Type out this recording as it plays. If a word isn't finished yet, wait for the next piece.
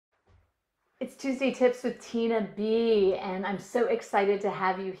It's Tuesday Tips with Tina B, and I'm so excited to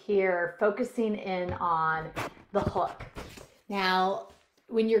have you here focusing in on the hook. Now,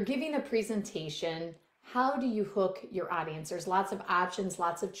 when you're giving a presentation, how do you hook your audience? There's lots of options,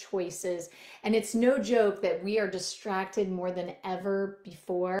 lots of choices, and it's no joke that we are distracted more than ever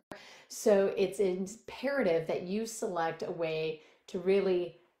before. So it's imperative that you select a way to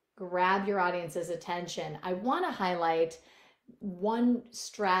really grab your audience's attention. I want to highlight one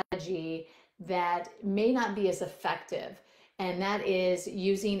strategy that may not be as effective, and that is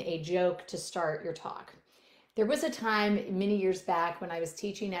using a joke to start your talk. There was a time many years back when I was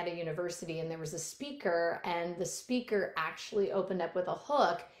teaching at a university, and there was a speaker, and the speaker actually opened up with a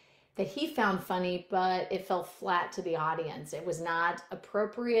hook that he found funny, but it fell flat to the audience. It was not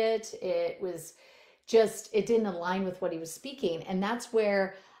appropriate. It didn't align with what he was speaking. And that's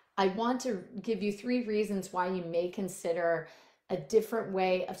where I want to give you 3 reasons why you may consider a different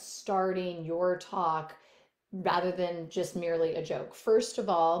way of starting your talk rather than just merely a joke. First of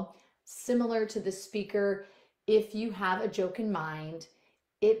all, similar to the speaker, if you have a joke in mind,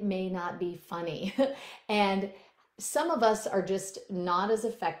 it may not be funny. And some of us are just not as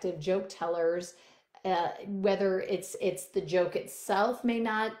effective joke tellers. Whether it's the joke itself may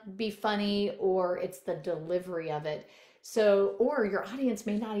not be funny, or it's the delivery of it. So, or your audience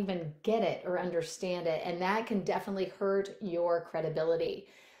may not even get it or understand it, and that can definitely hurt your credibility.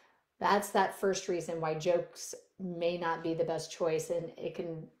 That's that first reason why jokes may not be the best choice, and it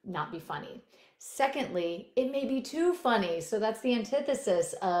can not be funny. Secondly, it may be too funny. So that's the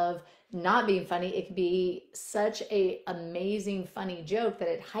antithesis of not being funny. It could be such a amazing funny joke that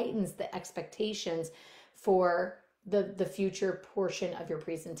it heightens the expectations for the future portion of your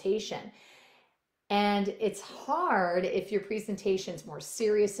presentation. And it's hard if your presentation's more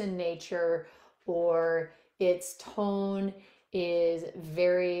serious in nature, or its tone is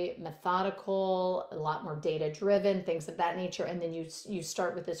very methodical, a lot more data driven, things of that nature. And then you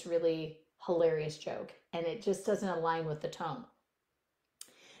start with this really hilarious joke, and it just doesn't align with the tone.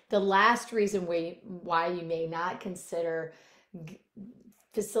 The last reason why you may not consider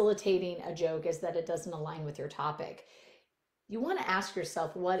facilitating a joke is that it doesn't align with your topic. You want to ask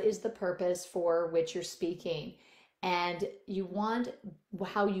yourself, what is the purpose for which you're speaking? And you want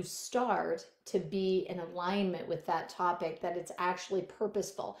how you start to be in alignment with that topic, that it's actually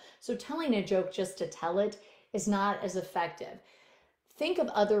purposeful. So telling a joke just to tell it is not as effective. Think of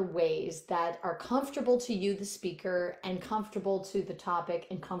other ways that are comfortable to you, the speaker, and comfortable to the topic,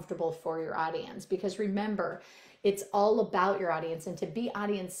 and comfortable for your audience. Because remember, it's all about your audience. And to be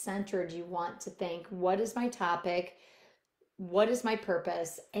audience centered, you want to think, what is my topic? What is my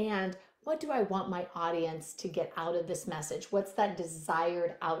purpose? And what do I want my audience to get out of this message? What's that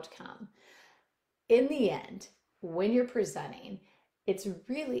desired outcome? In the end, when you're presenting, it's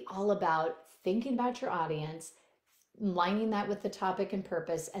really all about thinking about your audience, lining that with the topic and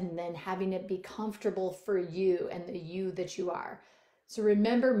purpose, and then having it be comfortable for you and the you that you are. So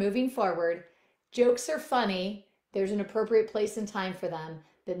remember, moving forward, jokes are funny. There's an appropriate place and time for them,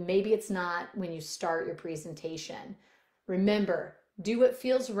 but maybe it's not when you start your presentation. Remember, do what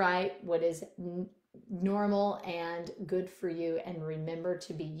feels right, what is normal and good for you, and remember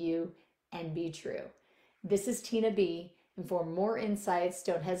to be you and be true. This is Tina B, and for more insights,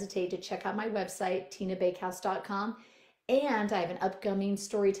 don't hesitate to check out my website, tinabakehouse.com, and I have an upcoming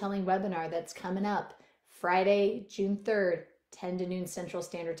storytelling webinar that's coming up Friday, June 3rd, 10 to noon Central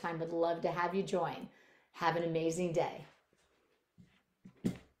Standard Time. Would love to have you join. Have an amazing day.